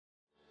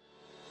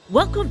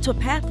Welcome to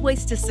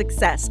Pathways to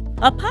Success,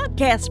 a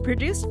podcast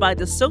produced by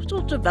the Social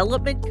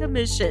Development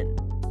Commission.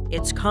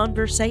 It's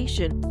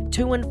conversation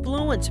to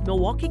influence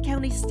Milwaukee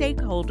County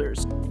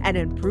stakeholders and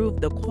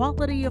improve the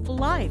quality of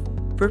life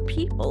for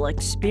people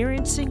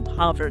experiencing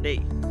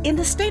poverty. In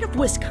the state of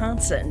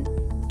Wisconsin,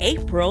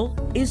 April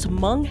is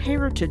Hmong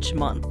Heritage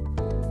Month.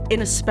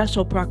 In a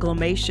special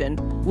proclamation,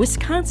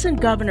 Wisconsin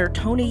Governor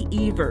Tony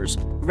Evers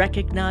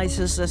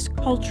recognizes this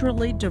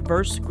culturally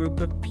diverse group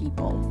of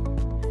people.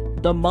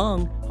 The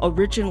Hmong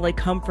originally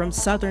come from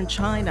southern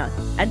China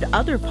and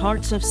other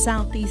parts of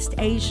Southeast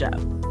Asia.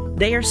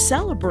 They are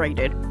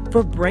celebrated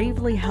for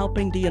bravely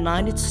helping the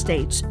United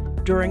States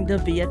during the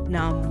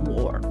Vietnam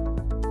War.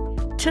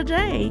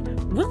 Today,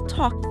 we'll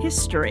talk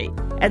history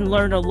and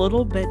learn a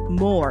little bit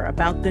more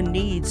about the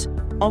needs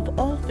of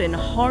often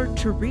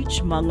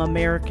hard-to-reach Hmong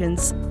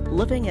Americans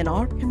living in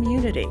our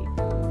community.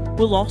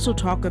 We'll also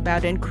talk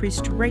about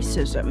increased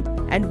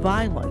racism and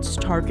violence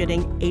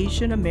targeting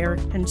Asian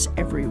Americans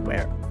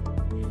everywhere.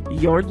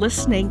 You're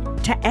listening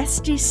to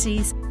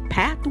SDC's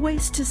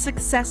Pathways to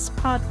Success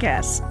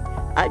podcast.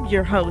 I'm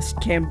your host,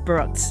 Kim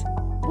Brooks.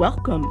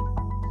 Welcome.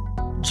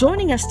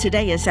 Joining us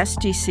today is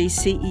SDC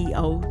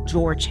CEO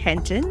George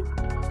Henton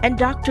and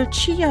Dr.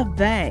 Chia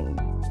Vang,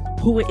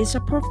 who is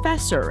a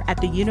professor at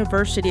the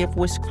University of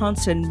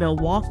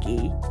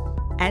Wisconsin-Milwaukee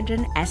and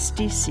an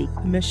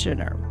SDC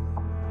commissioner.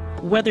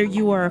 Whether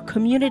you are a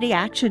community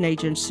action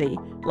agency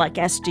like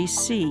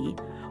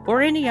SDC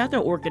or any other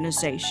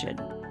organization,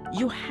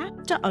 you have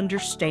to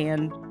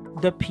understand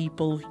the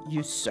people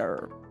you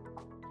serve.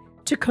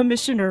 To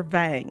Commissioner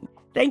Vang,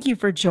 thank you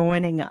for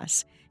joining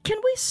us. Can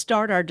we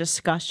start our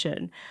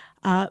discussion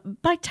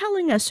by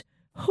telling us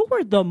who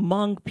are the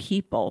Hmong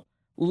people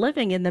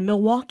living in the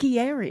Milwaukee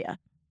area?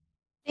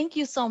 Thank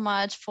you so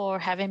much for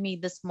having me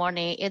this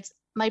morning. It's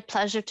my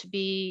pleasure to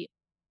be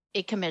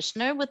a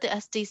commissioner with the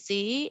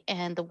SDC,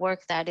 and the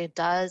work that it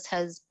does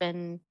has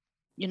been,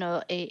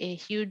 a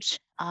huge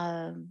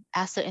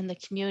asset in the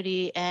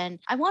community. And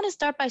I want to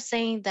start by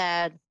saying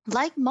that,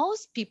 like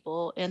most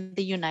people in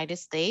the United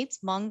States,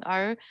 Hmong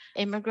are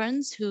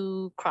immigrants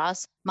who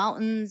cross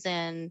mountains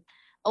and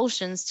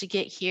oceans to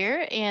get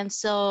here. And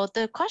so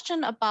the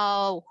question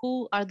about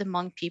who are the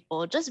Hmong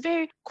people, just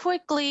very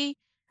quickly,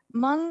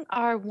 Hmong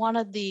are one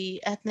of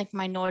the ethnic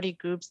minority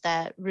groups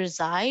that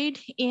reside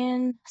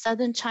in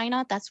southern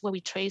China. That's where we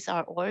trace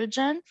our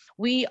origin.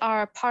 We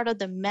are part of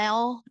the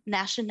Mao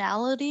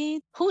nationality.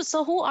 Who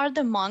are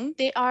the Hmong?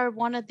 They are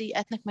one of the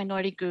ethnic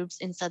minority groups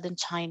in southern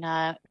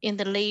China. In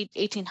the late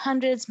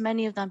 1800s,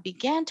 many of them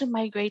began to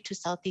migrate to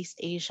Southeast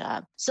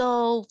Asia.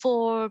 So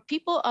for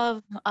people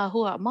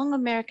who are Hmong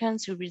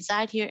Americans who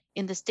reside here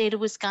in the state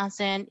of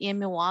Wisconsin, in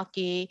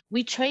Milwaukee,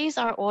 we trace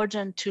our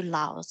origin to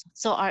Laos.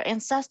 So our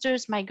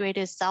ancestors migrated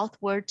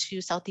southward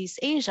to Southeast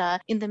Asia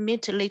in the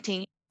mid to late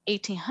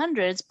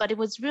 1800s, but it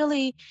was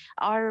really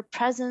our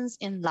presence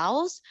in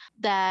Laos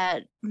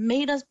that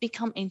made us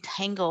become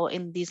entangled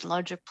in these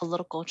larger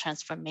political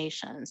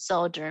transformations.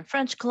 So during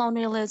French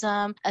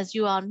colonialism, as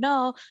you all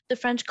know, the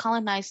French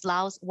colonized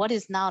Laos, what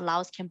is now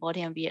Laos,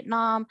 Cambodia, and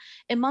Vietnam.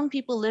 And Hmong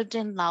people lived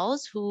in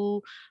Laos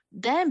who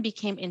then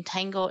became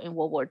entangled in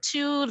World War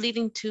II,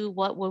 leading to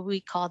what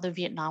we call the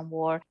Vietnam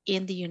War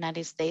in the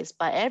United States.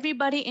 But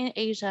everybody in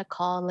Asia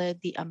call it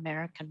the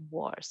American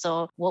War.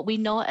 So what we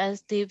know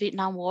as the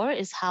Vietnam War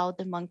is how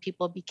the Hmong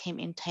people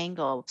became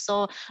entangled.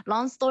 So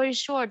long story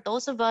short,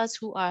 those of us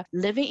who are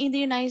living in the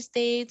United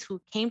States,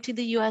 who came to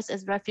the US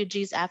as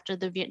refugees after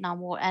the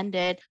Vietnam War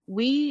ended,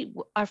 we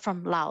are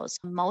from Laos,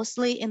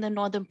 mostly in the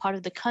northern part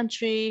of the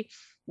country,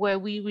 where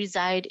we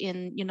reside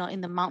in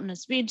the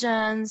mountainous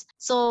regions.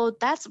 So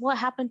that's what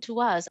happened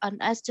to us. An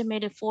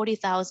estimated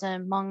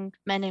 40,000 Hmong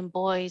men and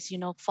boys,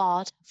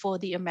 fought for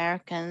the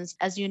Americans.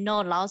 As you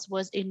know, Laos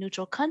was a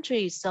neutral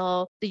country,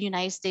 so the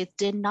United States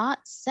did not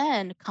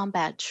send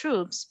combat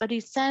troops, but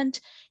it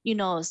sent,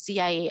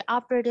 CIA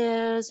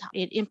operatives.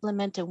 It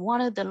implemented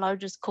one of the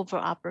largest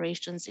covert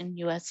operations in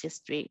US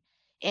history.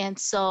 And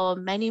so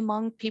many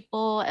Hmong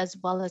people, as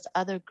well as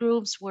other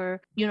groups, were,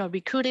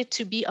 recruited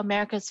to be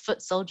America's foot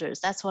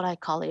soldiers. That's what I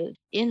call it,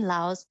 in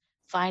Laos,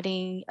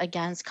 fighting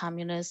against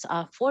communist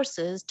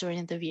forces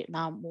during the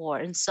Vietnam War.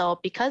 And so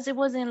because it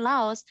was in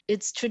Laos,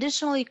 it's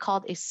traditionally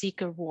called a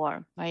seeker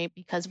war, right?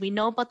 Because we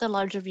know about the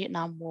larger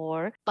Vietnam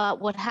War, but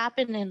what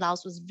happened in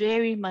Laos was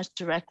very much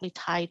directly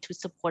tied to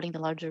supporting the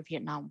larger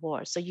Vietnam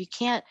War. So you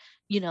can't,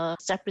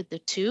 separate the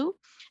two.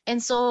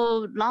 And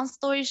so long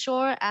story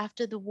short,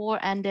 after the war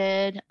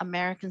ended,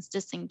 Americans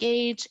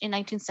disengaged in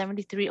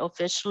 1973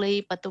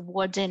 officially, but the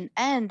war didn't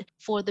end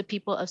for the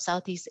people of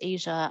Southeast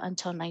Asia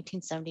until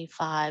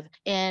 1975.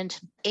 And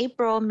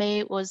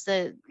May was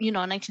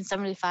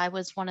 1975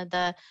 was one of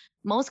the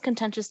most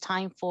contentious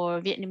time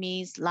for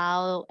Vietnamese,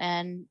 Lao,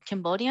 and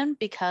Cambodian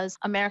because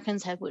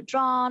Americans had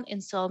withdrawn.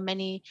 And so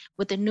many,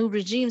 with the new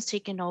regimes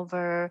taking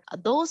over,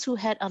 those who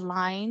had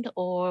aligned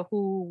or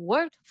who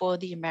worked for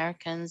the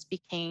Americans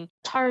became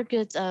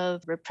targets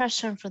of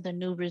repression for the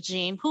new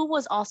regime, who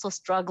was also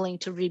struggling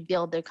to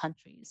rebuild their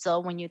country. So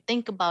when you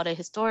think about it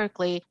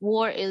historically,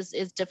 war is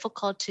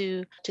difficult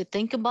to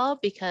think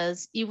about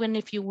because even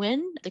if you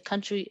win, the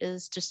country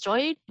is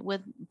destroyed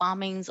with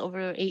bombings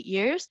over 8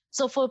 years.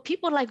 So for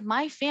people like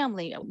my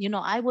family,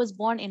 I was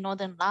born in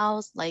northern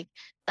Laos, like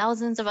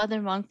thousands of other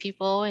Hmong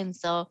people, and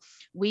so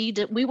we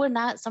were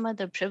not some of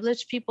the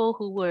privileged people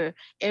who were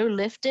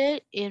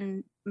airlifted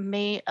in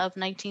May of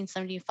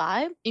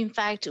 1975. In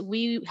fact,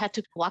 we had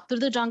to walk through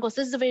the jungles.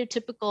 This is a very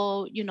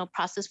typical,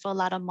 process for a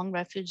lot of Hmong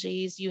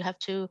refugees. You have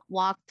to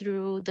walk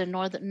through the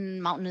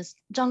northern mountainous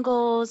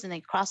jungles and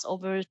then cross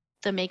over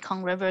the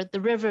Mekong River, the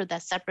river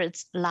that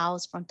separates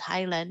Laos from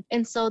Thailand.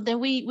 And so then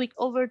we went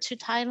over to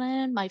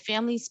Thailand. My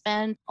family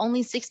spent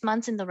only 6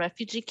 months in the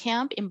refugee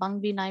camp in Bang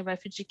Binai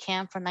refugee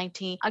camp from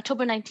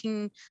October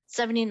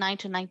 1979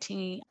 to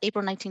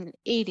April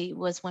 1980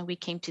 was when we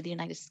came to the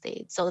United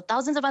States. So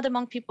thousands of other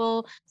Hmong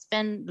people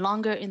spent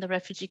longer in the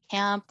refugee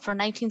camp. From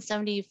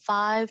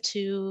 1975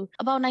 to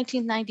about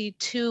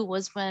 1992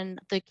 was when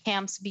the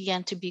camps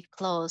began to be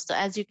closed. So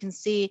as you can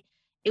see,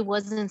 it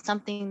wasn't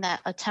something that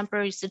a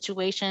temporary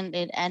situation.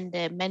 It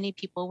ended. Many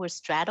people were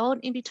straddled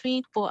in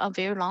between for a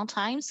very long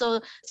time.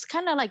 So it's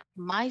kind of like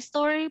my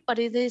story, but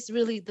it is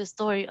really the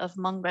story of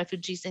Hmong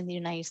refugees in the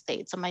United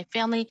States. So my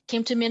family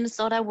came to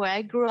Minnesota where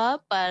I grew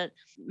up, but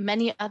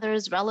many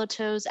others,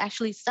 relatives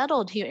actually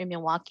settled here in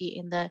Milwaukee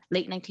in the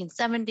late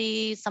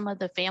 1970s. Some of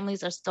the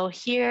families are still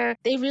here.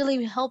 They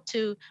really helped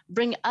to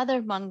bring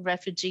other Hmong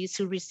refugees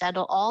who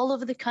resettle all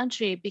over the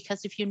country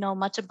because if you know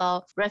much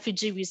about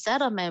refugee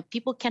resettlement,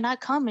 people cannot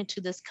come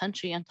into this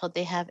country until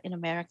they have an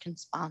American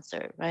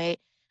sponsor, right?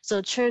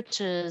 So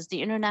churches,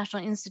 the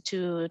International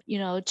Institute,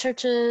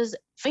 churches,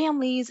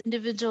 families,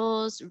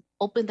 individuals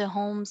open their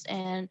homes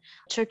and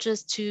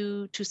churches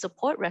to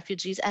support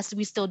refugees as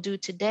we still do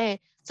today.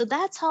 So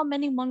that's how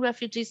many Hmong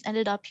refugees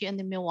ended up here in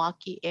the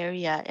Milwaukee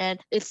area. And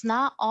it's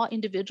not all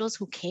individuals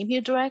who came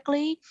here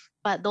directly,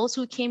 but those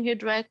who came here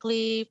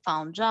directly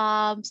found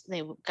jobs,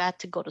 they got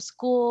to go to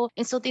school.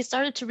 And so they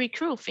started to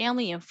recruit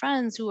family and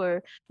friends who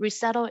were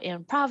resettled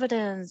in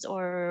Providence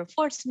or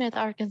Fort Smith,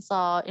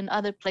 Arkansas, and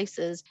other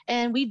places.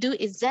 And we do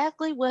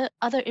exactly what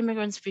other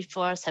immigrants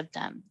before us have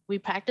done. We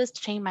practice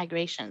chain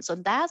migration. So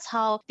that's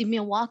how the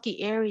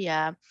Milwaukee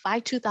area,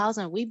 by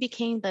 2000, we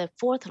became the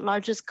fourth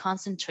largest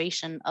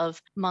concentration of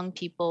Hmong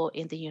people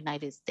in the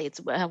United States.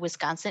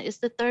 Wisconsin is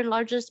the third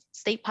largest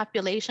state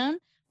population,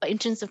 but in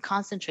terms of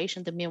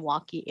concentration, the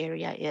Milwaukee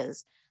area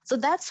is. So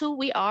that's who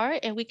we are.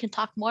 And we can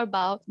talk more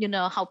about,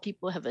 how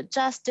people have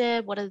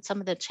adjusted, what are some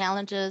of the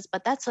challenges,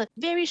 but that's a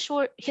very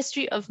short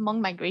history of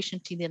Hmong migration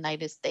to the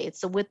United States.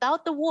 So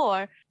without the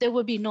war, there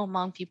would be no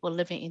Hmong people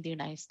living in the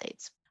United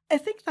States. I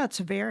think that's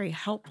very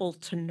helpful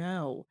to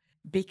know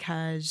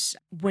because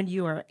when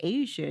you are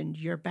Asian,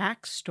 your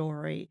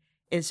backstory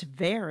is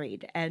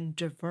varied and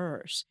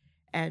diverse.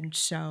 And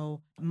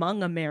so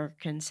Hmong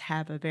Americans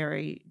have a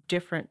very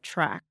different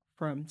track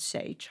from,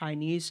 say,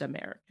 Chinese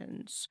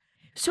Americans.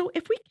 So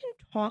if we can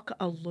talk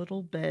a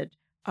little bit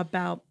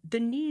about the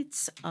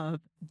needs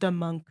of the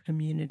Hmong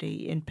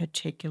community in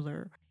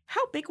particular,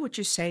 how big would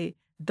you say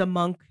the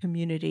Hmong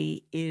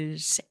community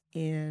is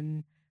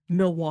in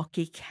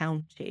Milwaukee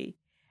County?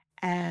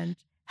 And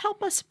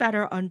help us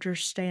better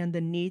understand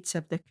the needs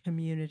of the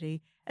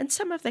community and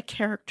some of the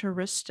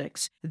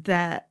characteristics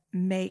that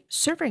make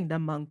serving the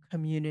Hmong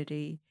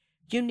community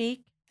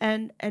unique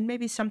and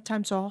maybe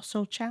sometimes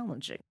also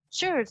challenging.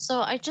 Sure.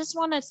 So I just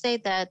want to say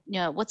that,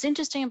 what's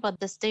interesting about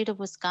the state of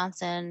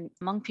Wisconsin,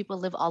 Hmong people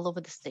live all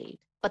over the state,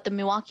 but the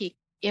Milwaukee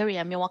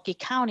area, Milwaukee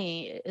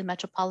County,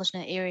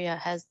 metropolitan area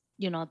has,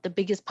 the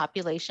biggest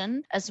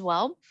population as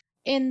well.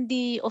 In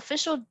the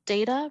official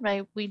data,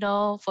 right, we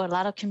know for a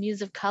lot of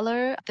communities of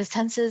color, the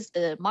census,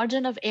 the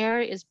margin of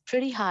error is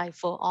pretty high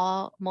for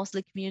all,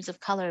 mostly communities of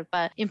color,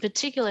 but in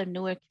particular,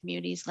 newer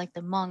communities like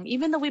the Hmong.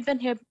 Even though we've been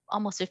here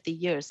almost 50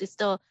 years, it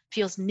still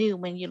feels new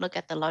when you look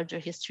at the larger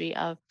history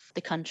of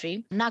the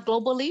country. Not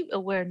globally,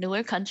 we're a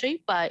newer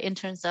country, but in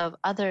terms of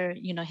other,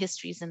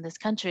 histories in this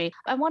country,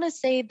 I want to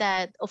say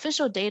that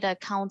official data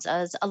counts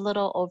as a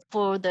little over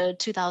for the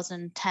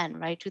 2010,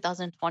 right,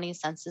 2020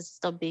 census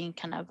still being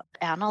kind of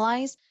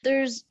analyzed.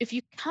 If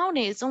you count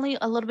it, it's only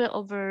a little bit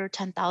over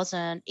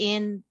 10,000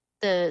 in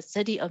the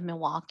city of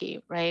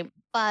Milwaukee, right?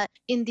 But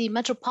in the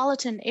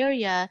metropolitan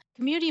area,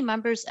 community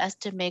members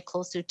estimate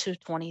closer to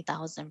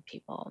 20,000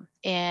 people.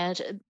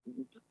 And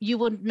you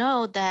would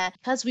know that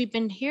because we've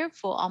been here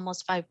for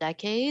almost 5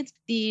 decades,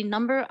 the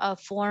number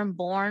of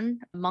foreign-born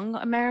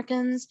Hmong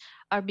Americans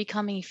are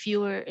becoming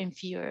fewer and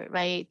fewer,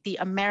 right? The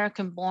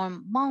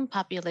American-born Hmong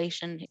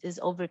population is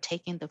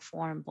overtaking the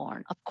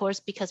foreign-born. Of course,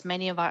 because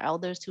many of our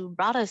elders who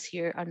brought us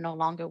here are no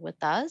longer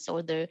with us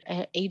or they're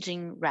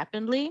aging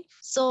rapidly.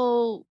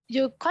 So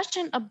your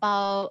question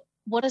about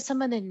what are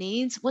some of the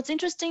needs? What's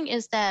interesting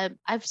is that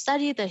I've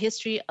studied the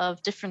history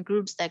of different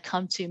groups that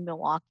come to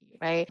Milwaukee,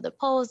 right? The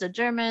Poles, the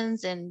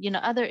Germans, and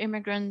other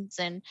immigrants,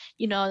 and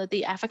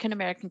the African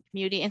American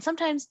community. And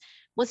sometimes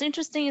what's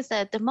interesting is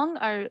that the Hmong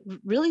are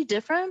really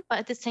different, but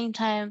at the same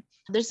time,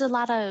 there's a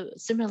lot of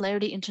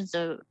similarity in terms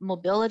of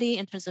mobility,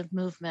 in terms of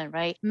movement,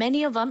 right?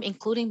 Many of them,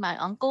 including my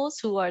uncles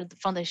who are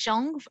from the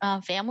Xiong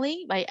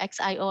family, by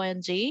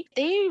Xiong,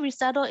 they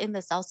resettled in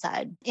the South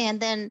Side. And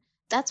then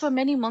that's where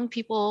many Hmong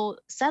people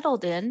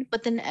settled in.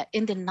 But then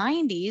in the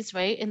 90s,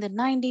 right, in the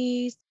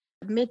 90s,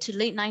 mid to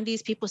late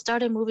 90s, people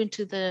started moving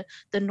to the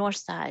north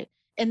side.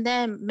 And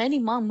then many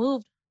Hmong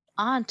moved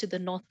on to the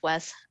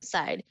northwest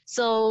side.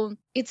 So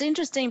it's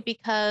interesting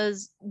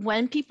because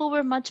when people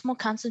were much more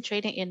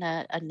concentrated in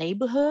a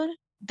neighborhood,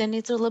 then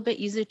it's a little bit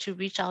easier to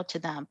reach out to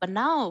them. But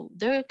now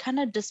they're kind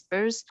of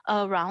dispersed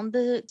around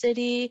the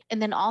city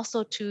and then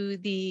also to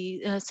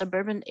the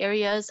suburban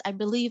areas. I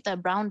believe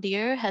that Brown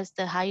Deer has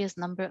the highest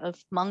number of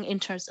Hmong in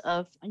terms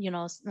of,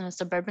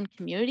 suburban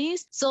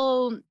communities.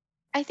 So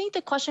I think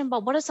the question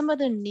about what are some of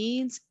the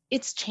needs,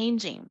 it's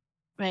changing.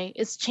 Right.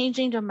 It's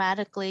changing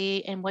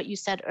dramatically. And what you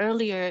said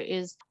earlier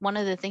is one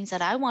of the things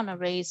that I want to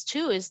raise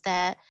too, is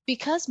that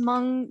because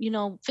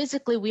Hmong,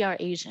 physically we are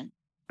Asian,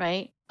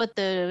 right? But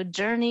the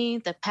journey,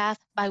 the path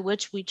by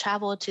which we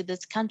travel to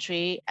this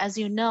country, as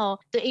you know,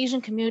 the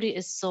Asian community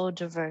is so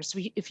diverse.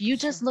 If you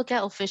just look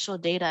at official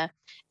data,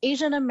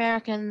 Asian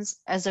Americans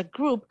as a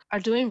group are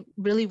doing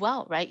really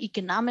well, right?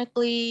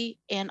 Economically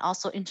and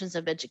also in terms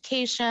of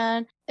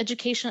education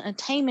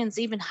attainment is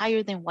even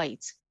higher than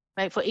whites,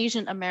 right, for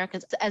Asian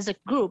Americans as a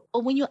group.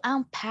 But when you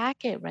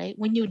unpack it, right,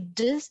 when you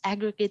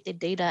disaggregate the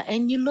data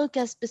and you look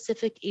at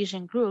specific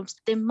Asian groups,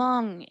 the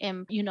Hmong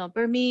and,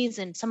 Burmese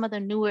and some of the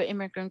newer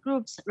immigrant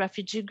groups,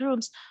 refugee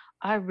groups,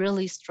 are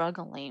really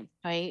struggling,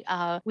 right?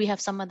 We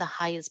have some of the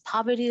highest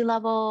poverty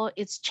level.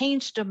 It's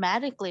changed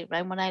dramatically,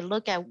 right? When I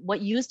look at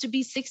what used to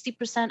be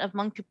 60% of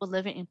Hmong people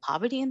living in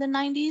poverty in the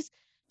 90s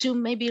to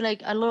maybe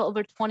like a little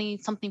over 20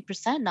 something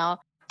percent now,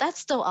 that's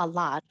still a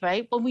lot,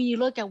 right? But when you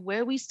look at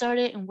where we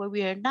started and where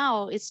we are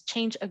now, it's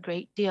changed a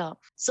great deal.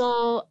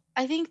 So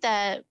I think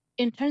that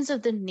in terms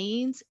of the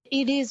needs,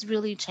 it is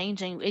really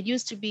changing. It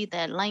used to be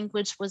that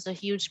language was a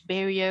huge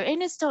barrier,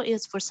 and it still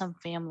is for some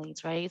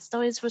families, right? It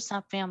still is for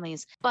some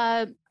families.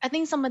 But I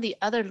think some of the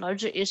other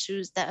larger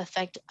issues that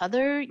affect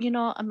other,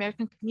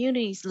 American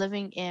communities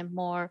living in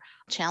more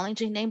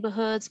challenging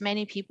neighborhoods,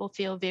 many people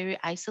feel very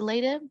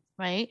isolated,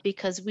 right?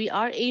 Because we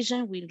are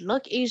Asian, we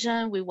look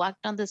Asian, we walk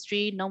down the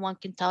street, no one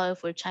can tell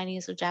if we're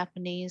Chinese or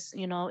Japanese,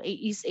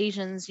 East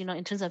Asians,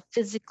 in terms of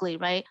physically,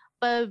 right?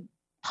 But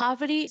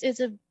poverty is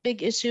a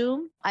big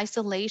issue.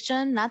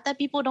 Isolation, not that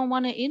people don't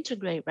want to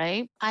integrate,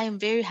 right? I am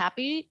very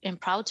happy and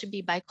proud to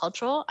be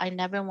bicultural. I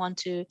never want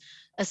to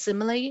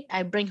assimilate.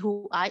 I bring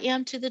who I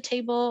am to the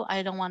table.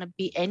 I don't want to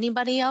be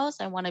anybody else.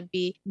 I want to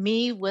be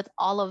me with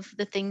all of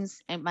the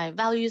things and my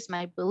values,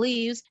 my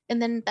beliefs. And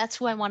then that's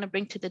who I want to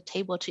bring to the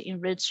table to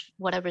enrich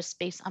whatever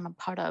space I'm a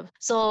part of.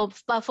 So,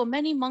 but for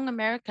many Hmong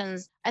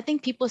Americans, I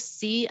think people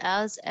see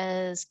us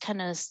as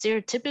kind of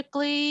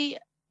stereotypically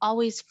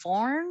always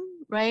foreign,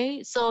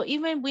 right? So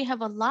even we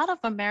have a lot of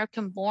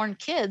American born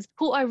kids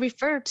who are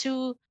referred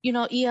to,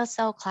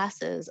 ESL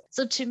classes.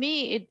 So to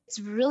me,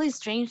 it's really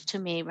strange to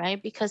me,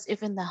 right? Because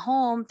if in the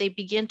home they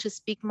begin to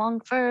speak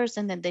Hmong first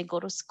and then they go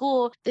to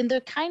school, then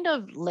they're kind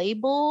of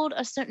labeled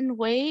a certain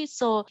way.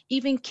 So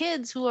even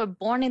kids who are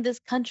born in this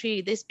country,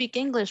 they speak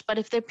English, but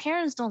if their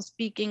parents don't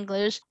speak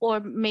English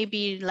or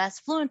maybe less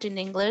fluent in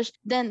English,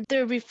 then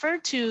they're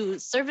referred to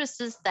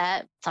services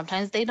that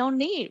sometimes they don't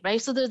need,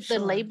 right? So the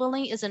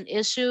labeling is an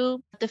issue.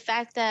 The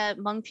fact that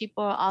Hmong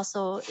people are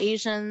also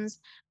Asians,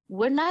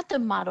 we're not the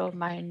model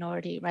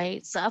minority,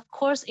 right? So of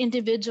course,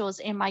 individuals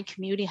in my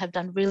community have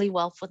done really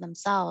well for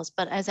themselves.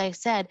 But as I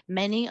said,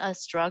 many are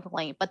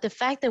struggling. But the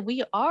fact that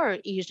we are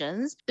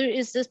Asians, there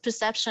is this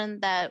perception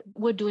that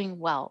we're doing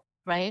well,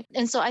 right?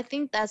 And so I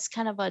think that's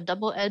kind of a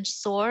double-edged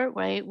sword,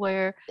 right?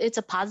 Where it's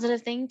a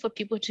positive thing for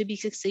people to be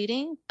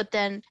succeeding, but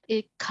then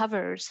it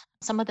covers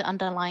some of the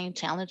underlying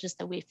challenges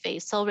that we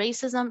face. So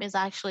racism is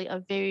actually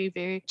a very,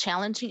 very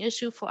challenging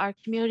issue for our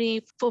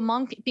community, for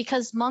Hmong,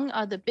 because Hmong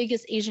are the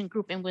biggest Asian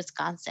group in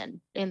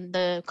Wisconsin. In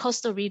the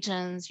coastal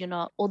regions,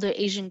 older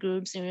Asian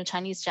groups,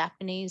 Chinese,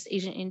 Japanese,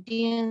 Asian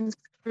Indians,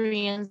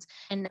 Koreans,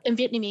 and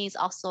Vietnamese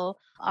also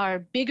are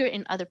bigger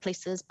in other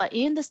places. But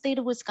in the state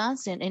of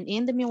Wisconsin and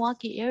in the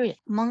Milwaukee area,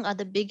 Hmong are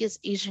the biggest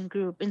Asian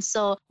group. And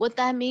so what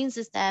that means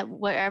is that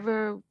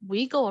wherever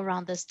we go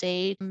around the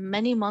state,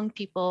 many Hmong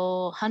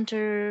people,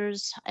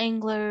 hunters,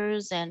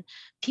 anglers, and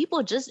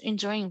people just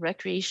enjoying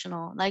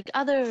recreational, like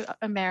other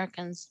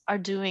Americans are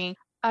doing,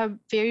 are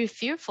very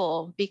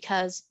fearful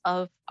because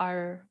of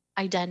our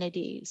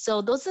identity.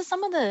 So those are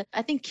some of the,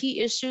 I think,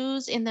 key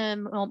issues in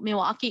the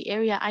Milwaukee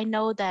area. I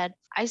know that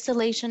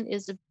isolation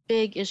is a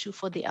big issue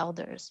for the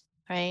elders,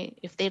 right?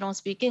 If they don't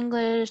speak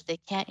English, they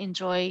can't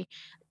enjoy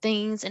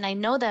things. And I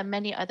know that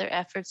many other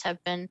efforts have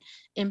been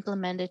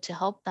implemented to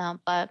help them,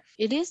 but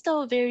it is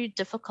still very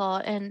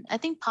difficult. And I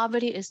think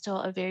poverty is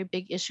still a very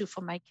big issue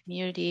for my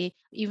community,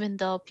 even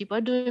though people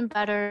are doing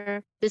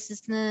better,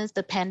 business,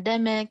 the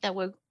pandemic that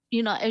we're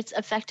it's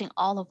affecting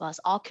all of us.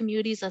 All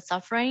communities are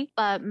suffering,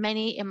 but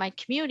many in my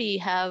community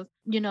have,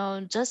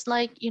 just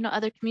like,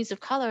 other communities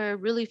of color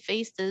really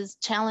face this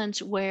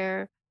challenge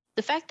where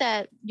the fact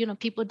that,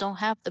 people don't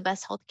have the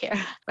best healthcare,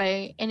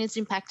 right? And it's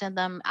impacting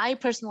them. I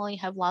personally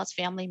have lost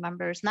family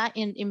members, not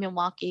in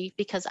Milwaukee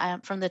because I am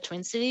from the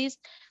Twin Cities.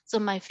 So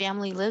my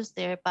family lives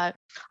there, but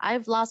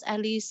I've lost at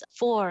least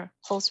 4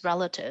 close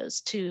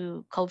relatives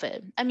to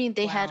COVID. I mean,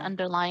 they had Wow.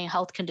 underlying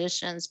health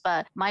conditions,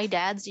 but my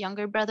dad's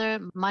younger brother,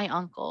 my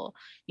uncle,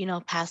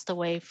 passed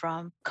away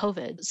from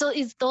COVID. So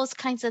it's those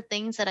kinds of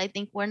things that I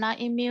think we're not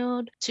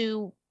immune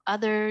to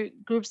other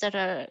groups that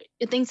are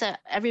things that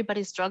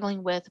everybody's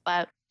struggling with,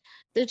 but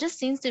there just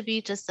seems to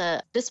be just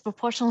a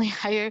disproportionately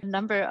higher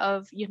number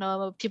of,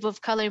 people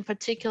of color in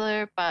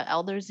particular, but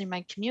elders in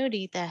my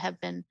community that have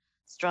been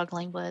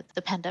struggling with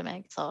the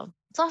pandemic. So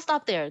I'll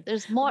stop there.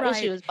 There's more Right.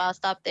 issues, but I'll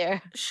stop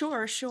there.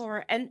 Sure,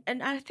 sure. And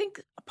I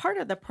think part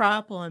of the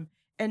problem,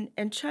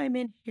 and chime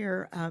in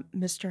here,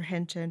 Mr.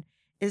 Hinton,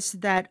 is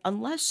that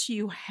unless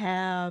you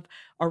have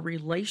a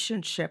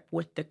relationship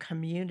with the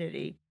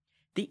community,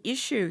 the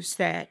issues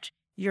that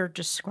you're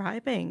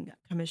describing,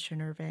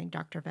 Commissioner Vang,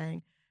 Dr.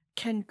 Vang,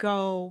 can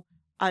go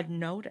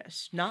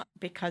unnoticed, not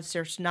because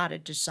there's not a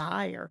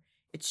desire.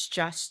 It's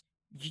just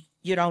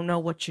you don't know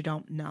what you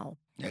don't know.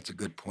 That's a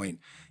good point.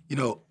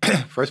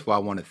 First of all, I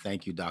want to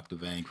thank you, Dr.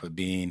 Vang, for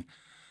being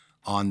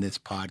on this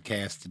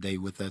podcast today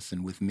with us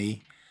and with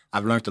me.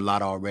 I've learned a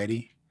lot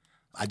already.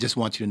 I just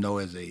want you to know,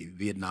 as a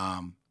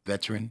Vietnam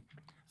veteran,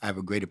 I have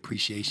a great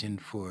appreciation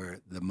for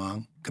the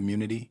Hmong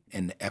community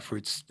and the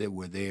efforts that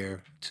were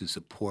there to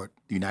support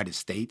the United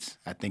States.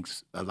 I think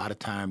a lot of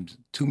times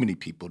too many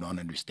people don't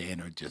understand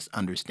or just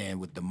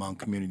understand what the Hmong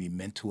community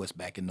meant to us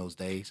back in those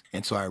days.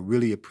 And so I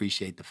really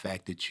appreciate the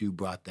fact that you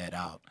brought that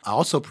out. I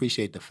also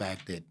appreciate the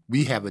fact that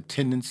we have a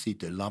tendency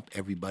to lump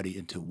everybody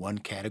into one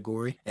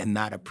category and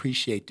not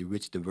appreciate the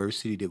rich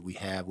diversity that we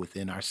have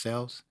within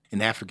ourselves. In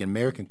the African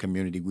American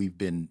community, we've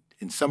been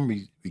in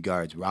some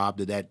regards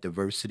robbed of that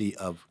diversity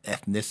of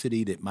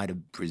ethnicity that might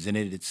have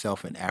presented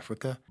itself in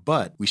Africa,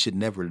 but we should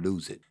never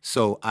lose it.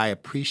 So I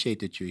appreciate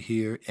that you're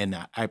here, and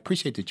I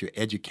appreciate that you're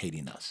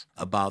educating us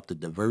about the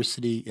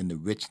diversity and the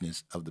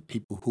richness of the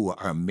people who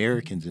are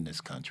Americans in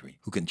this country,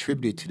 who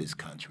contributed to this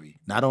country,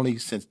 not only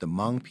since the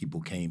Hmong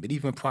people came, but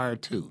even prior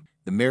to.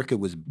 America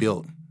was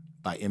built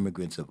by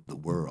immigrants of the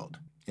world,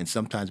 and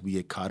sometimes we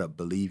get caught up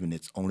believing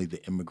it's only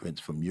the immigrants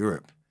from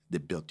Europe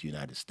that built the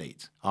United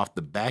States. Off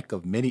the back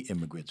of many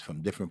immigrants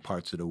from different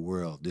parts of the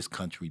world, this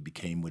country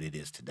became what it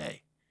is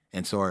today.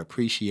 And so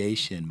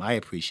my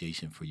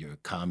appreciation for your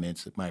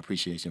comments, my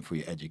appreciation for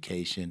your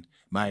education,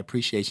 my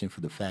appreciation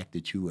for the fact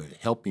that you are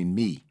helping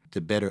me to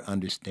better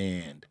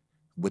understand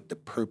what the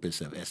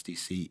purpose of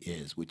SDC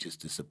is, which is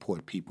to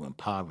support people in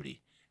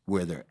poverty,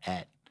 where they're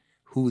at,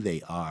 who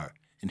they are,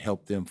 and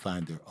help them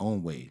find their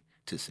own way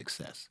to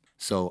success.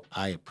 So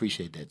I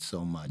appreciate that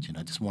so much. And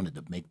I just wanted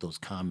to make those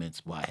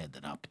comments while I had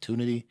that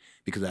opportunity,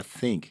 because I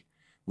think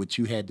what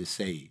you had to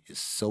say is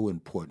so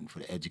important for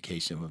the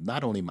education of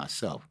not only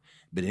myself,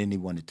 but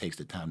anyone that takes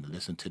the time to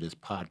listen to this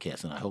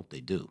podcast. And I hope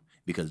they do,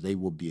 because they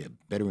will be a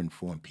better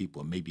informed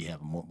people and maybe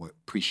have more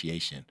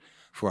appreciation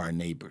for our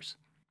neighbors.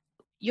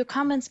 Your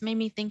comments made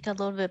me think a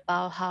little bit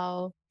about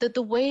how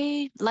the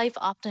way life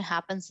often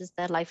happens is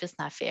that life is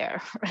not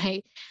fair,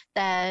 right?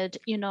 That,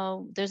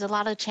 there's a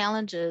lot of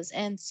challenges.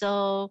 And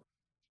so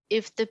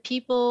if the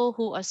people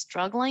who are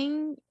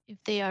struggling, if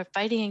they are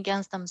fighting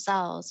against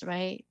themselves,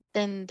 right,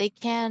 then they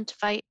can't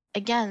fight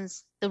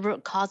against the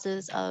root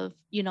causes of,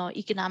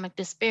 economic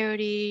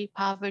disparity,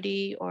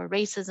 poverty, or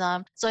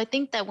racism. So I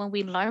think that when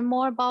we learn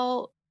more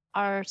about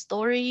our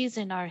stories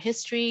and our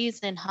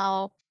histories and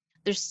how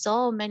there's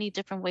so many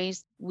different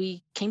ways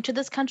we came to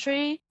this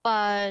country,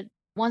 but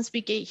once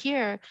we get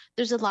here,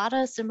 there's a lot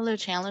of similar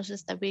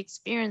challenges that we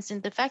experience.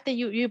 And the fact that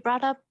you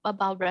brought up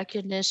about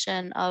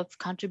recognition of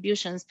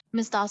contributions,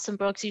 Ms. Dawson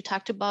Brooks, you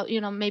talked about,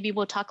 maybe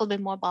we'll talk a little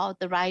bit more about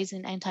the rise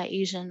in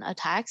anti-Asian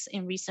attacks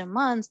in recent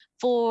months.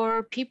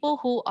 For people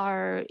who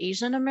are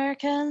Asian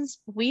Americans,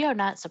 we are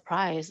not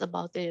surprised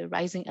about the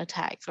rising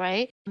attacks,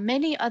 right?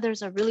 Many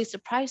others are really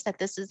surprised that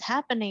this is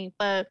happening,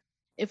 but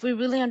if we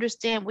really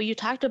understand what you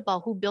talked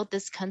about, who built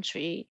this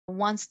country,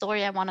 one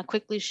story I want to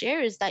quickly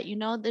share is that,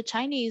 the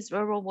Chinese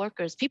railroad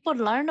workers, people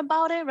learn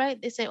about it,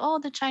 right? They say, oh,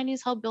 the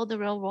Chinese helped build the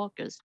railroad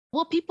workers.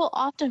 What people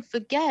often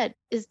forget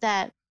is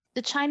that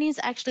the Chinese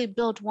actually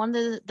built one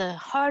of the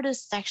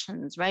hardest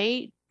sections,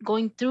 right?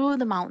 Going through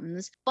the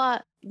mountains.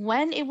 But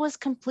when it was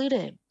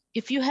completed,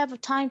 if you have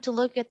time to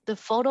look at the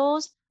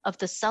photos of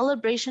the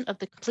celebration of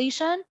the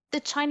completion, the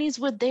Chinese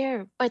were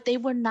there, but they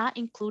were not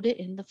included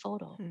in the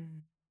photo.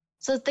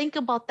 So think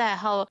about that,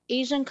 how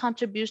Asian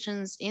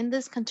contributions in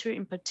this country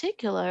in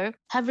particular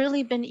have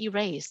really been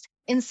erased.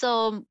 And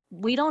so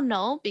we don't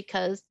know,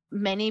 because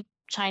many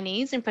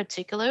Chinese in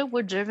particular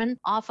were driven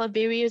off of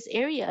various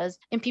areas.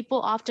 And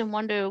people often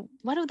wonder,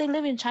 why do they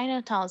live in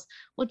Chinatowns?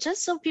 Well,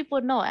 just so people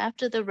know,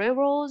 after the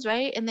railroads,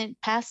 right, and then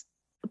past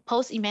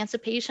post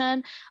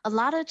emancipation, a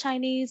lot of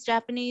Chinese,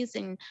 Japanese,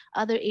 and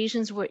other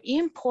Asians were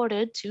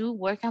imported to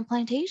work on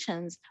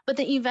plantations. But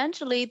then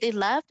eventually they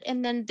left,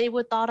 and then they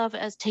were thought of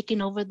as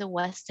taking over the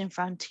Western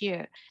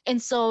frontier.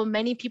 And so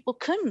many people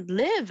couldn't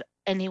live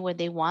anywhere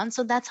they want.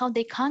 So that's how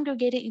they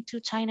congregated into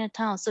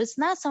Chinatown. So it's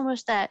not so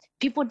much that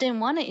people didn't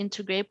want to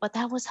integrate, but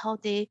that was how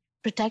they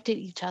protected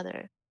each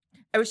other.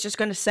 I was just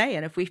going to say,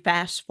 and if we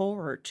fast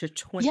forward to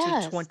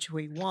Yes.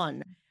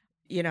 2021,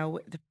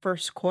 the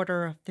first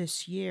quarter of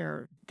this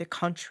year, the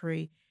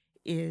country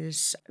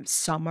is,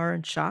 some are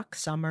in shock,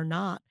 some are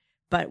not,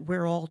 but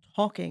we're all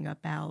talking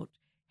about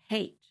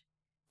hate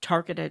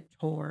targeted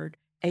toward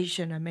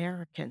Asian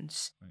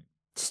Americans Right.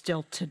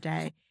 still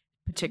today,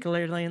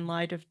 particularly in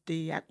light of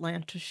the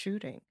Atlanta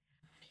shooting.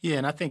 Yeah,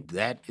 and I think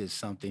that is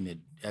something that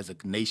as a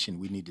nation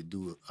we need to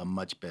do a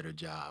much better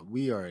job.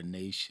 We are a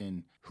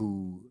nation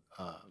who,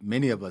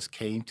 many of us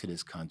came to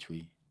this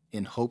country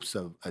in hopes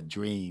of a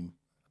dream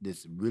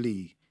that's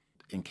really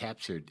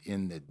encaptured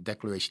in the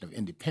Declaration of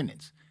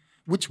Independence,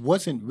 which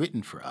wasn't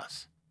written for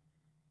us.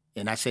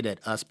 And I say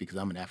that us because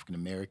I'm an African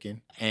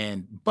American.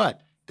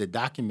 But the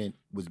document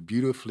was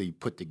beautifully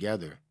put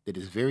together that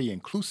is very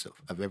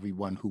inclusive of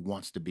everyone who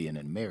wants to be an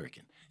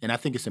American. And I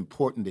think it's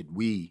important that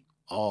we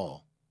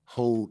all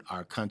hold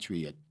our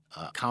country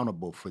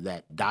accountable for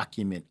that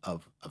document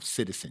of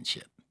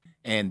citizenship,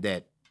 and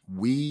that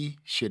we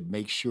should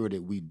make sure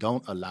that we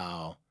don't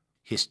allow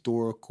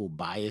historical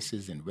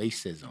biases and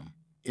racism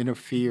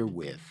interfere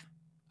with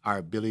our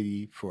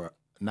ability for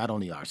not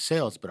only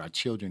ourselves, but our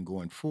children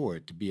going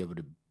forward to be able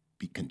to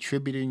be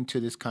contributing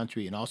to this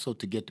country and also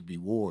to get the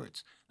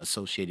rewards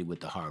associated with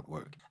the hard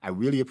work. I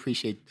really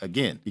appreciate,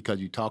 again, because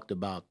you talked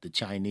about the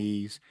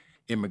Chinese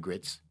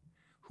immigrants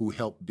who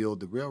helped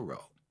build the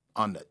railroad.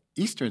 On the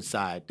eastern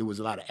side, there was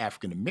a lot of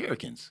African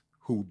Americans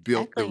who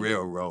built the Exactly.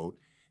 railroad.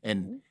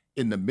 And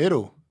in the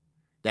middle,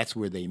 that's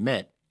where they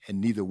met, and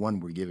neither one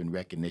were given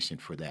recognition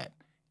for that.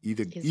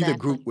 Either Exactly.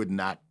 group would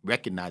not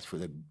recognize for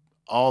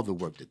all the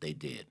work that they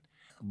did.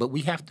 But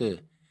we have to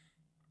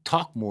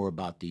talk more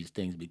about these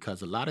things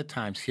because a lot of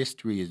times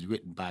history is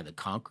written by the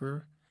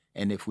conqueror.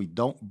 And if we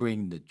don't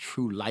bring the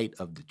true light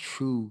of the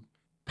true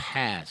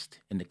past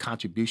and the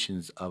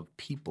contributions of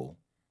people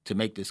to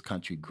make this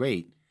country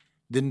great,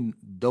 then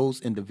those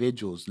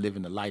individuals live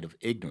in the light of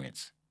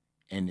ignorance.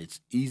 And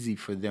it's easy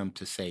for them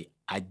to say,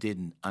 I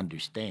didn't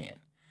understand.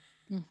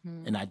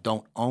 Mhm. And I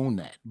don't own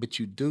that. But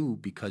you do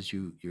because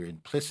you're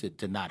implicit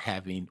to not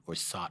having or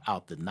sought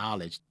out the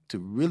knowledge to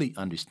really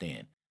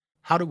understand.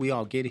 How did we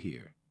all get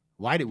here?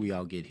 Why did we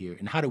all get here?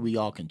 And how do we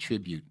all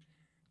contribute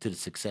to the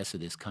success of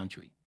this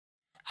country?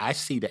 I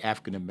see the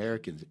African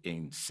Americans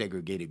in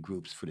segregated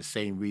groups for the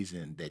same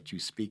reason that you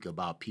speak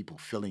about people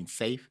feeling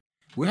safe.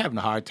 We're having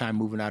a hard time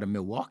moving out of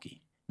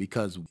Milwaukee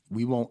because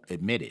we won't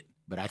admit it.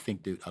 But I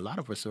think that a lot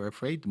of us are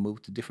afraid to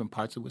move to different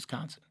parts of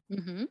Wisconsin.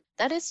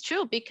 That is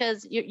true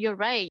because you're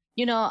right.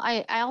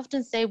 I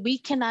often say we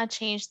cannot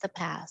change the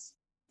past,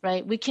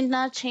 right? We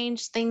cannot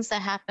change things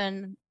that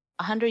happened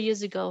 100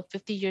 years ago,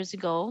 50 years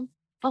ago.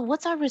 But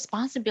what's our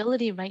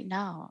responsibility right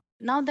now?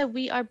 Now that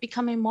we are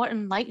becoming more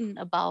enlightened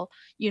about,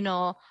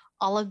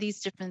 all of these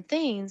different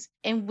things,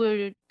 and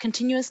we're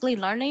continuously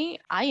learning.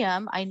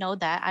 I know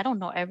that. I don't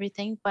know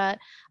everything, but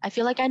I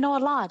feel like I know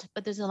a lot,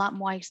 but there's a lot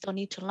more I still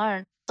need to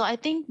learn. So I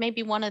think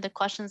maybe one of the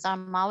questions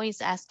I'm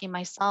always asking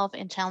myself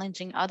and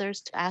challenging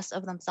others to ask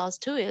of themselves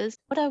too is,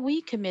 what are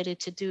we committed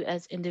to do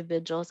as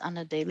individuals on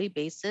a daily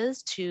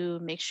basis to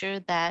make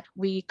sure that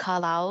we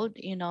call out,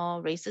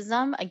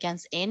 racism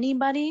against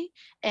anybody?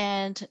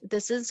 And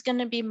this is going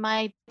to be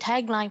my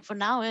tagline for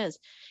now is,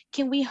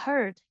 can we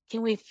hurt?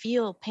 Can we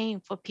feel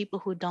pain for people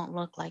who don't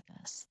look like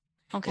us?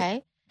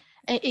 Okay.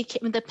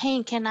 The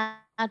pain cannot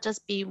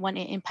just be when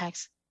it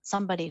impacts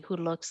somebody who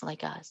looks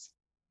like us,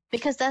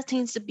 because that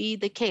seems to be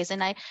the case.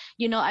 And I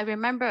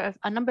remember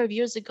a number of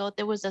years ago,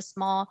 there was a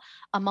small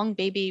Hmong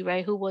baby,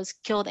 right, who was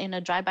killed in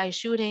a drive-by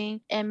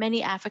shooting, and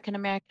many African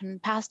American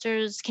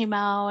pastors came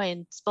out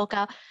and spoke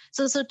out.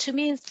 So to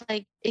me, it's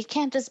like it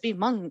can't just be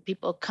Hmong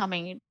people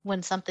coming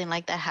when something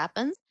like that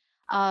happens.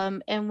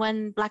 And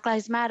when Black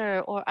Lives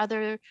Matter or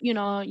other,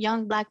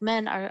 young Black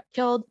men are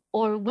killed,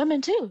 or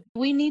women too,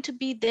 we need to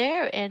be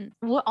there, and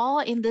we're all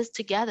in this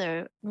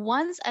together.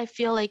 Once I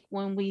feel like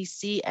when we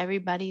see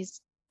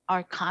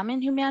our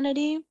common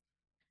humanity,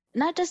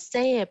 not just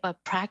say it,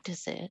 but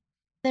practice it,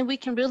 then we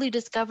can really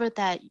discover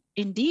that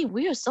indeed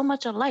we are so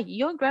much alike.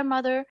 Your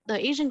grandmother, the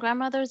Asian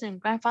grandmothers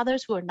and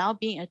grandfathers who are now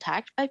being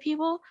attacked by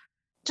people,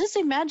 just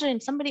imagine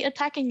somebody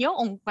attacking your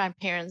own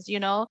grandparents,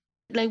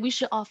 like we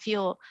should all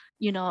feel,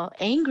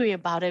 angry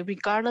about it,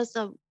 regardless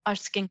of our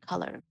skin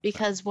color,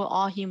 because we're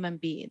all human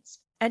beings.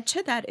 And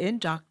to that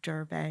end,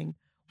 Dr. Vang,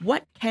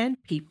 what can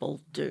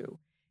people do?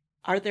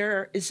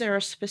 Is there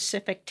a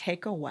specific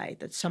takeaway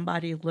that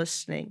somebody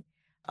listening,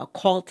 a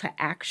call to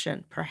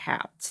action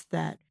perhaps,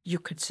 that you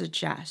could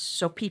suggest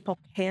so people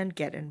can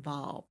get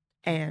involved?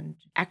 and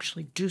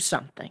actually do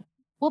something?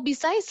 Well,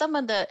 besides some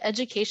of the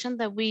education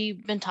that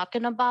we've been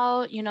talking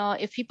about,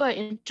 if people are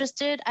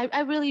interested,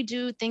 I really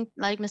do think,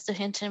 like Mr.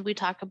 Hinton, we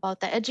talk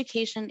about that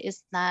education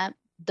is not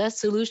the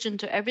solution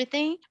to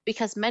everything,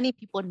 because many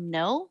people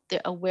know,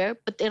 they're aware,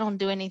 but they don't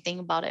do anything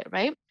about it,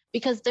 right?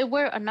 Because there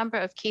were a number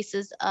of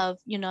cases of,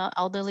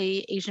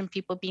 elderly Asian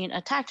people being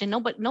attacked, and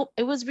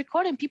it was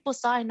recorded, people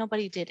saw it,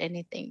 nobody did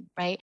anything,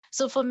 right?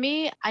 So for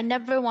me, I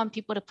never want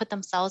people to put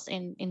themselves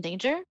in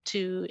danger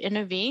to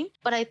intervene.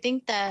 But I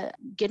think that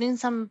getting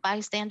some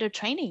bystander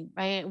training,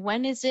 right?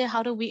 When is it?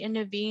 How do we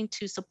intervene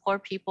to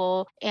support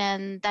people?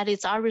 And that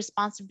is our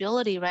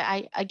responsibility,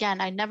 right?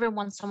 I never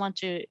want someone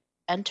to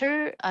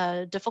enter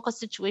a difficult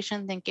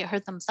situation then get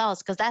hurt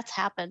themselves, because that's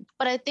happened.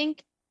 But I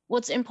think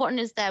what's important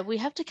is that we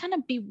have to kind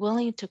of be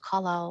willing to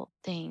call out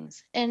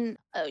things. And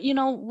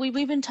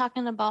we've been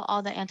talking about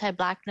all the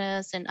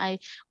anti-blackness, and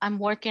I'm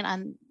working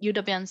on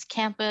UWM's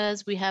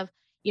campus. We have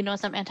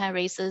some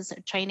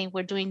anti-racist training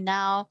we're doing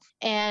now.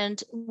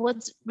 And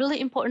what's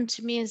really important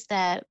to me is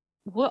that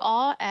we're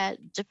all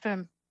at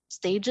different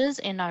stages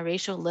in our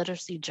racial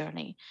literacy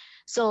journey.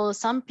 So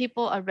some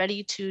people are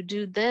ready to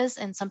do this,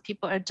 and some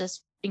people are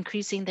just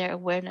increasing their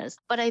awareness.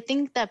 But I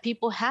think that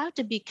people have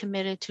to be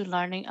committed to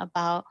learning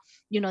about,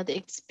 the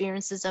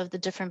experiences of the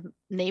different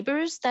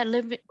neighbors that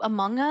live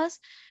among us,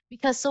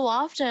 because so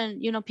often,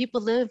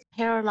 people live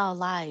parallel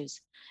lives,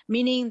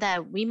 meaning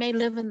that we may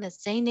live in the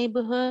same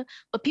neighborhood,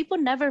 but people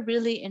never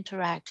really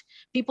interact.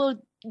 People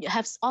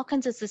have all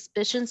kinds of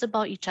suspicions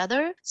about each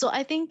other. So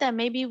I think that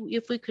maybe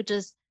if we could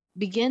just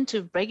begin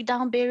to break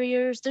down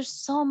barriers. There's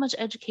so much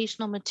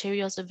educational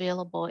materials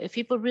available. If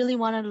people really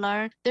want to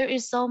learn, there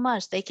is so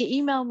much. They can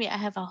email me. I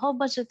have a whole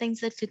bunch of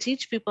things that to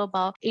teach people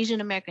about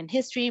Asian American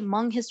history,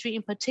 Hmong history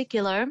in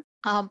particular.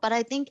 But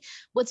I think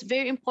what's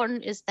very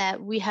important is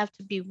that we have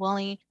to be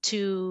willing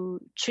to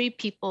treat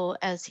people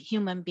as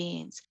human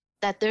beings,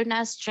 that they're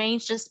not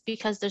strange just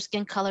because their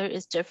skin color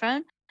is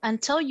different.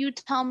 Until you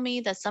tell me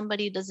that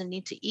somebody doesn't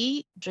need to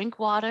eat, drink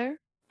water,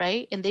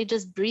 right, and they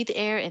just breathe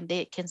air and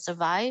they can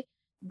survive,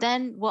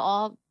 then we're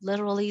all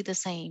literally the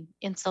same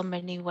in so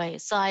many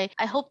ways. So I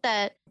hope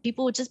that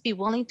people would just be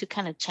willing to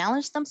kind of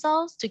challenge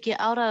themselves to get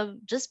out of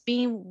just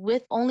being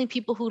with only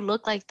people who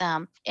look like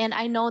them. And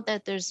I know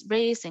that there's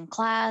race and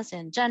class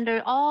and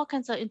gender, all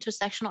kinds of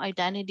intersectional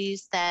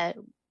identities that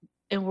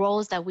in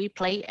roles that we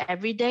play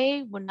every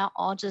day. We're not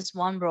all just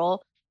one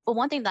role. But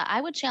one thing that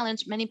I would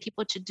challenge many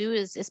people to do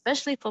is,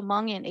 especially for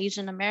Hmong and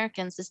Asian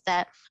Americans, is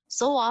that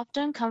so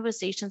often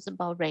conversations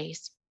about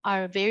race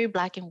are very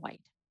black and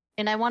white.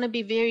 And I want to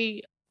be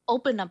very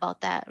open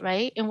about that,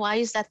 right? And why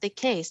is that the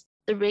case?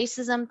 The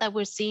racism that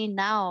we're seeing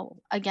now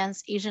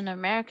against Asian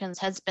Americans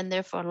has been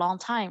there for a long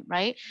time,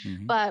 right?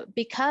 Mm-hmm. But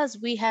because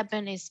we have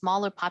been a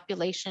smaller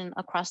population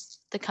across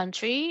the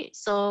country,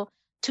 so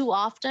too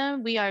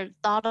often we are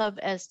thought of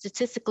as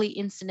statistically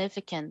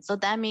insignificant. So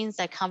that means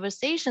that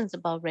conversations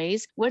about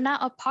race, we're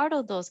not a part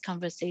of those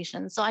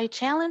conversations. So I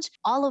challenge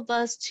all of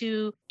us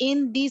to,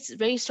 in these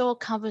racial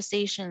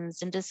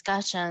conversations and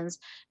discussions,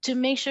 to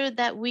make sure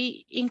that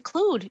we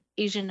include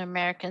Asian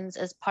Americans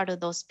as part of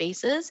those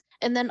spaces.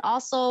 And then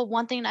also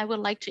one thing I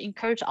would like to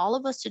encourage all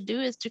of us to do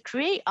is to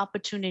create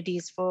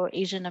opportunities for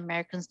Asian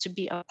Americans to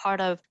be a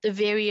part of the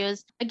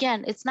various,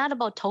 again, it's not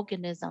about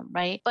tokenism,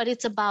 right? But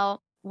it's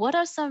about what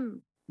are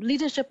some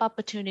leadership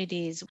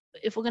opportunities.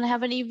 If we're going to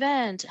have an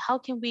event, how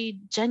can we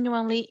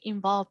genuinely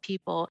involve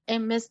people?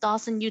 And Ms.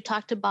 Dawson, you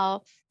talked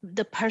about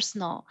the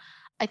personal.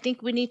 I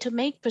think we need to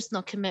make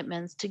personal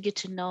commitments to get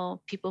to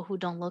know people who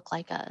don't look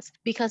like us,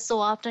 because so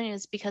often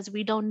it's because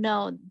we don't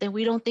know, then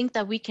we don't think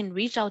that we can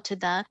reach out to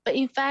them. But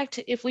in fact,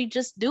 if we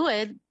just do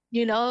it,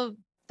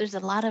 there's a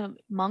lot of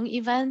Hmong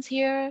events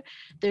here.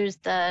 There's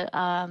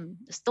the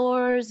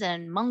stores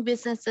and Hmong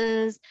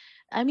businesses.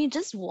 I mean,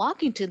 just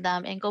walking to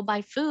them and go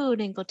buy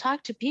food and go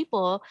talk to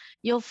people,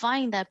 you'll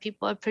find that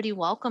people are pretty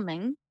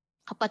welcoming.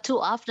 But too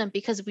often,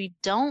 because we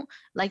don't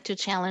like to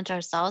challenge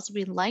ourselves,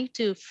 we like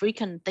to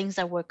frequent things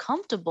that we're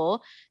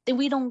comfortable, then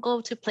we don't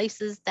go to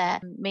places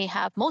that may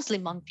have mostly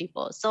Hmong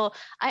people. So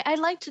I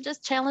like to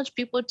just challenge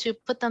people to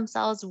put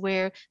themselves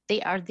where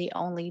they are the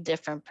only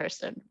different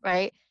person,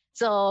 right?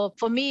 So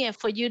for me and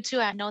for you too,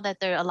 I know that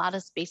there are a lot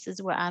of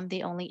spaces where I'm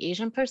the only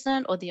Asian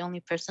person or the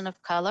only person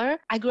of color.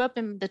 I grew up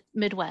in the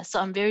Midwest, so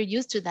I'm very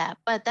used to that.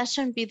 But that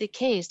shouldn't be the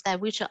case, that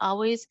we should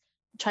always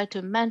try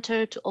to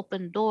mentor, to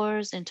open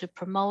doors, and to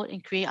promote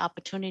and create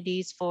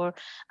opportunities for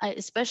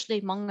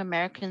especially Hmong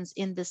Americans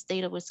in the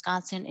state of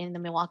Wisconsin, in the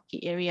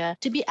Milwaukee area,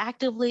 to be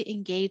actively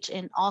engaged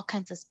in all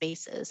kinds of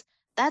spaces.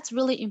 That's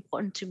really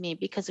important to me,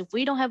 because if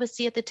we don't have a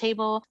seat at the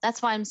table,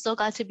 that's why I'm so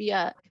glad to be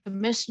a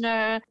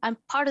commissioner. I'm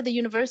part of the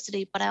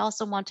university, but I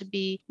also want to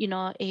be,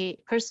 a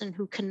person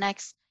who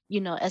connects,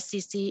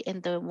 SCC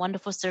and the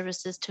wonderful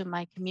services to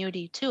my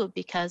community too,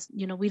 because,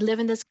 we live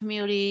in this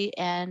community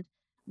and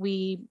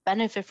we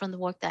benefit from the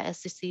work that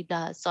SCC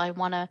does. So I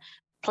want to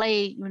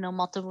play,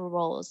 multiple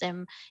roles.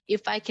 And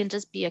if I can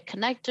just be a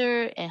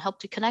connector and help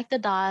to connect the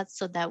dots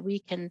so that we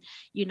can,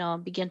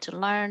 begin to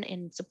learn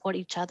and support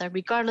each other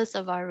regardless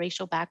of our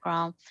racial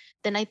background,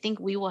 then I think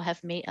we will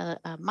have made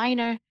a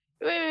minor,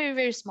 very,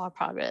 very small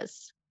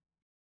progress.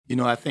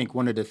 I think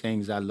one of the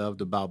things I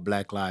loved about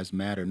Black Lives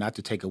Matter, not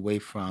to take away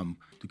from,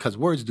 because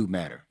words do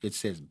matter. It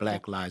says Yeah.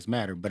 Black Lives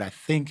Matter, but I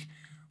think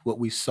what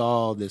we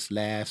saw this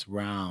last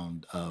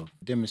round of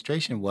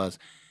demonstration was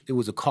it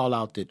was a call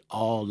out that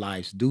all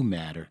lives do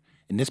matter.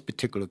 In this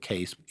particular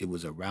case, it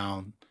was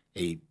around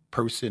a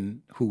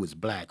person who was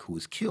Black who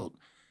was killed.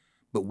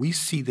 But we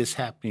see this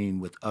happening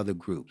with other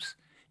groups.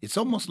 It's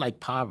almost like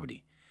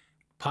poverty.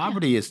 Yeah.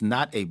 Poverty is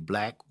not a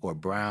Black or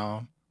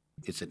brown.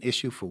 It's an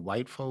issue for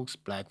white folks,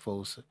 Black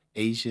folks,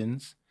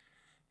 Asians,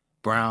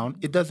 brown.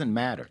 It doesn't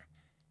matter.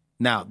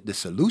 Now, the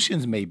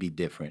solutions may be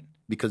different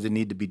because they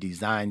need to be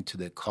designed to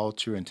the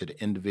culture and to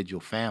the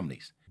individual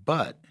families.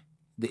 But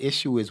the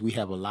issue is we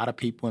have a lot of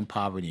people in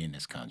poverty in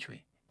this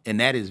country, and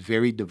that is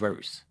very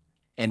diverse.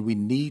 And we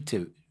need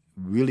to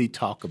really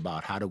talk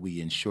about how do we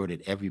ensure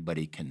that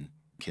everybody can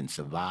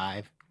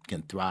survive,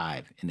 can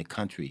thrive in the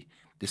country.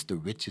 This is the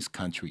richest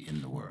country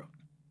in the world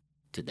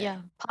today.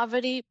 Yeah,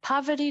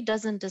 poverty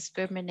doesn't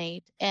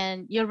discriminate.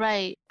 And you're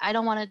right. I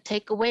don't want to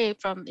take away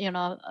from,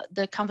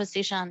 the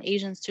conversation on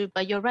Asians too,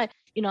 but you're right.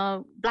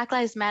 Black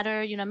Lives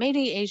Matter,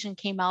 many Asian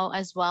came out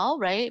as well,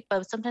 right?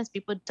 But sometimes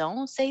people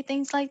don't say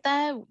things like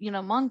that.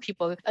 Hmong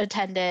people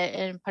attended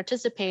and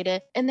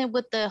participated. And then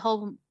with the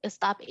whole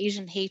Stop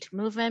Asian Hate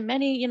movement,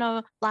 many,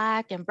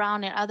 Black and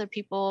brown and other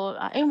people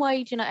and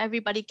white,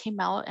 everybody came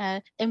out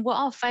and we're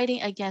all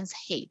fighting against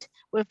hate.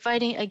 We're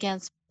fighting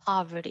against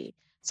poverty.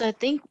 So I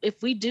think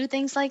if we do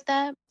things like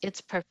that,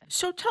 it's perfect.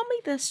 So tell me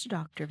this,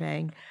 Dr.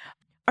 Vang.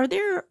 Are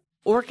there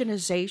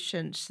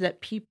organizations that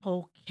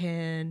people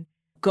can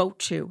go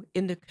to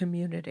in the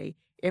community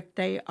if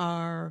they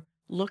are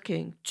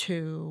looking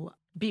to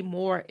be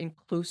more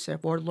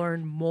inclusive or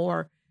learn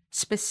more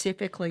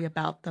specifically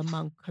about the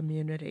Hmong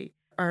community?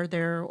 Are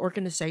there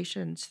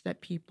organizations that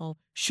people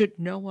should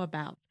know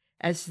about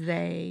as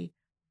they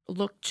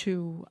look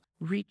to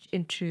reach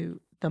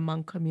into the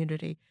Hmong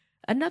community?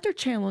 Another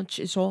challenge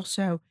is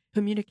also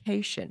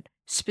communication,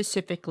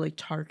 specifically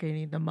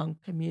targeting the Hmong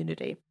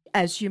community.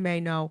 As you may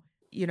know,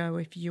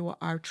 if you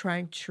are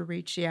trying to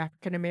reach the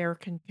African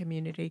American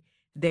community,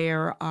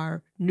 there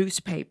are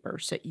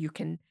newspapers that you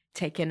can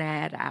take an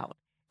ad out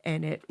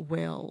and it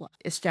will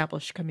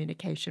establish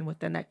communication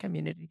within that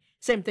community.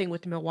 Same thing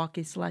with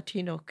Milwaukee's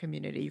Latino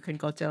community. You can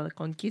go to El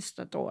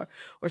Conquistador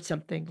or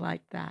something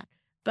like that.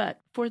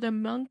 But for the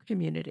Hmong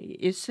community,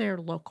 is there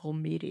local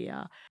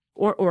media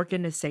or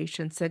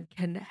organizations that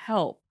can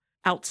help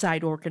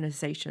outside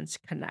organizations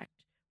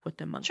connect with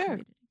the Hmong Sure.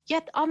 community? Yeah,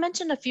 I'll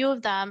mention a few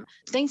of them.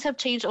 Things have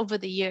changed over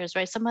the years,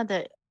 right? Some of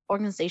the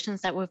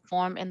organizations that were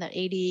formed in the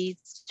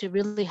 80s to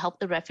really help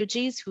the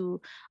refugees who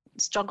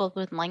struggled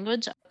with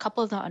language, a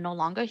couple of them are no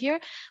longer here.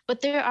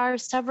 But there are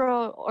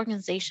several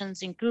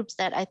organizations and groups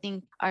that I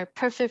think are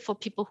perfect for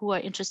people who are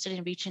interested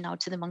in reaching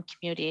out to the Hmong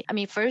community. I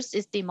mean, first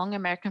is the Hmong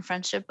American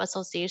Friendship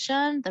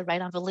Association, the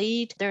Right Honorable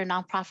Lead. They're a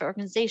nonprofit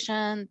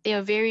organization. They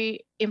are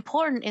very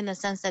important in the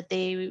sense that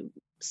they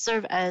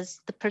serve as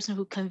the person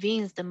who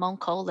convenes the Hmong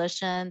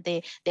coalition.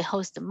 They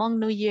host the Hmong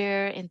New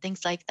Year and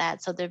things like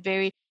that. So they're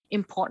very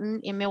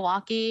important in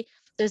Milwaukee.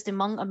 There's the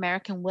Hmong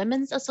American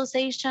Women's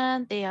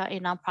Association. They are a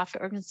nonprofit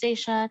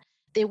organization.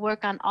 They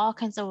work on all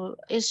kinds of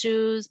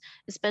issues,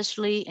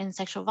 especially in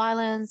sexual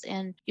violence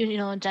and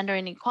gender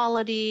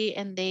inequality.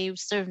 And they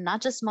serve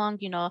not just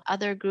Hmong,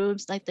 other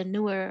groups like the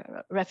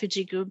newer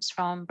refugee groups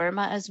from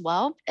Burma as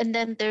well. And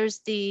then there's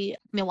the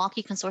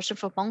Milwaukee Consortium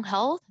for Hmong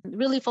Health,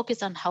 really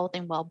focused on health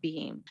and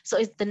well-being.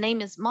 So the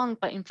name is Hmong,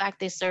 but in fact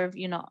they serve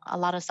a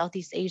lot of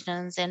Southeast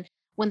Asians. And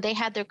when they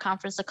had their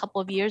conference a couple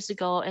of years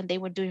ago and they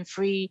were doing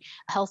free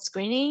health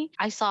screening,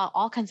 I saw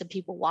all kinds of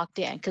people walked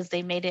in because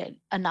they made an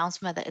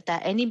announcement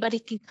that anybody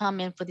can come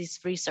in for this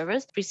free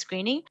service, free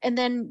screening. And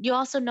then you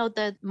also know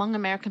that Hmong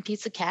American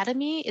Peace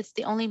Academy, it's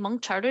the only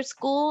Hmong charter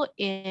school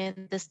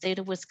in the state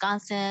of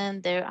Wisconsin.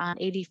 They're on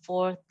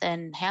 84th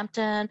and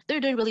Hampton.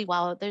 They're doing really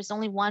well. There's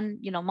only one,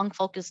 Hmong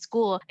focused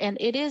school, and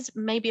it is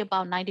maybe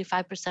about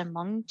 95%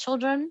 Hmong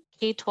children,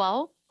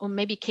 K-12. Or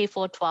maybe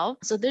K-4-12.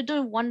 So they're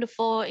doing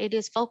wonderful. It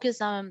is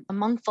focused on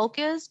Hmong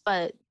focus,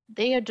 but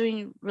they are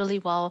doing really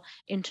well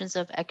in terms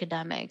of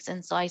academics.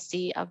 And so I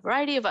see a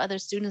variety of other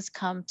students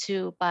come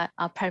too, but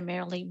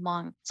primarily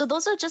Hmong. So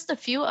those are just a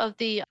few of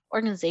the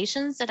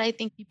organizations that I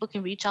think people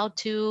can reach out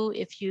to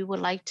if you would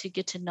like to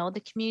get to know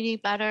the community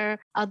better.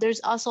 There's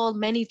also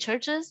many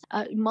churches.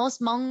 Most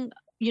Hmong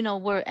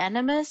were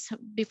enemies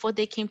before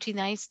they came to the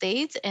United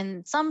States,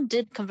 and some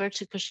did convert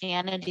to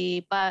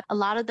Christianity, but a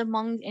lot of the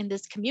monks in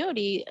this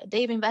community,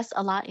 they've invested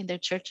a lot in their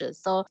churches.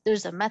 So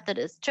there's a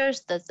Methodist church,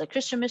 there's the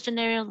Christian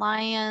Missionary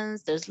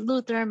Alliance, there's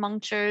Lutheran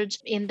monk church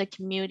in the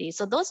community.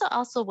 So those are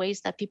also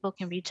ways that people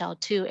can reach out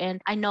to. And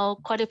I know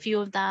quite a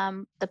few of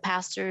them, the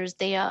pastors,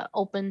 they are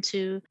open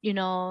to,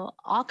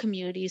 all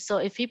communities. So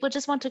if people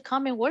just want to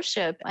come and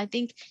worship, I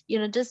think,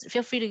 just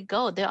feel free to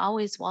go. They're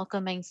always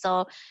welcoming.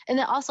 So, and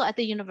then also at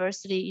the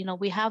university,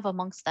 we have a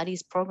monk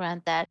studies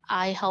program that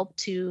I helped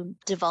to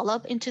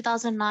develop in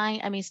 2009.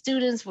 I mean,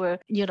 students were,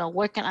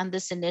 working on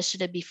this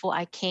initiative before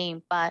I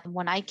came. But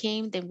when I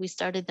came, then we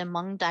started the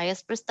Hmong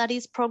Diaspora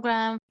Studies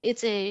program.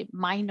 It's a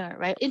minor,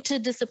 right?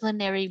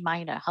 Interdisciplinary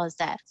minor. How's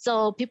that?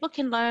 So people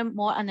can learn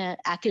more on an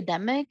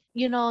academic,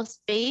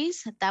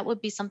 space. That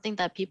would be something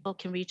that people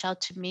can reach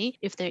out to me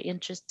if they're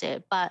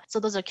interested. But so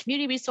those are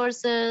community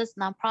resources,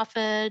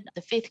 nonprofit,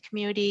 the faith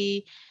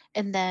community,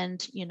 and then,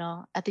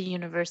 at the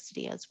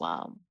university as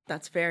well.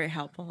 That's very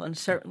helpful, and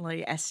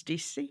certainly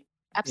SDC.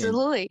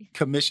 Absolutely.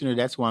 Commissioner,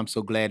 that's why I'm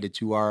so glad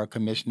that you are a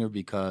commissioner,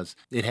 because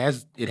it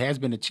has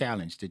been a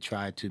challenge to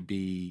try to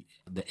be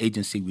the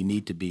agency we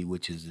need to be,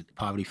 which is a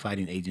poverty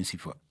fighting agency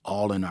for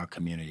all in our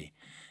community.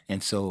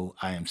 And so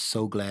I am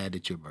so glad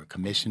that you're a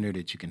commissioner,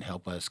 that you can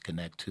help us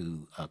connect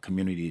to a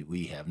community that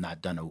we have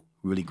not done a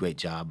really great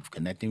job of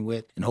connecting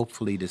with. And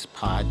hopefully this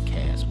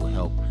podcast will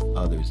help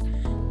others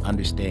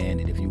understand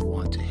that if you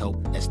want to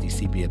help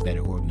SDC be a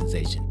better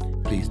organization,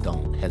 please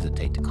don't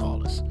hesitate to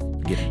call us.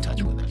 Get in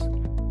touch with us.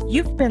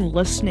 You've been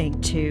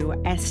listening to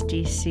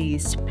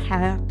SDC's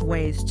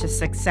Pathways to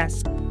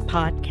Success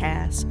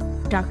podcast.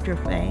 Dr.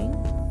 Vang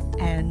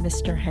and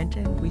Mr.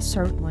 Hinton, we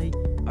certainly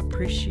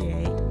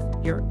appreciate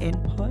your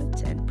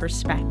input and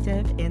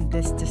perspective in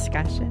this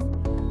discussion.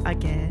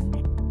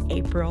 Again,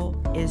 April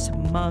is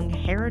Hmong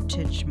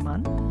Heritage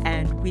Month,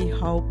 and we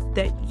hope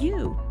that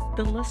you,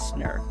 the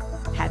listener,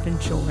 have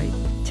enjoyed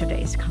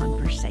today's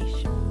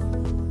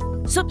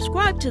conversation.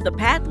 Subscribe to the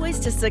Pathways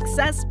to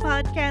Success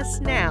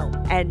podcast now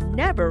and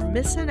never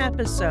miss an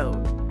episode.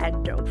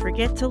 And don't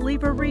forget to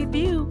leave a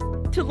review.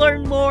 To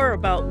learn more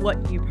about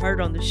what you've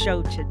heard on the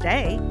show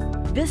today,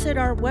 visit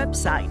our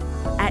website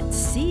at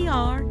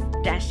cr-sdc.org.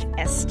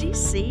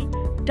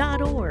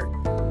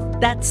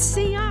 That's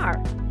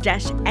cr-sdc.org.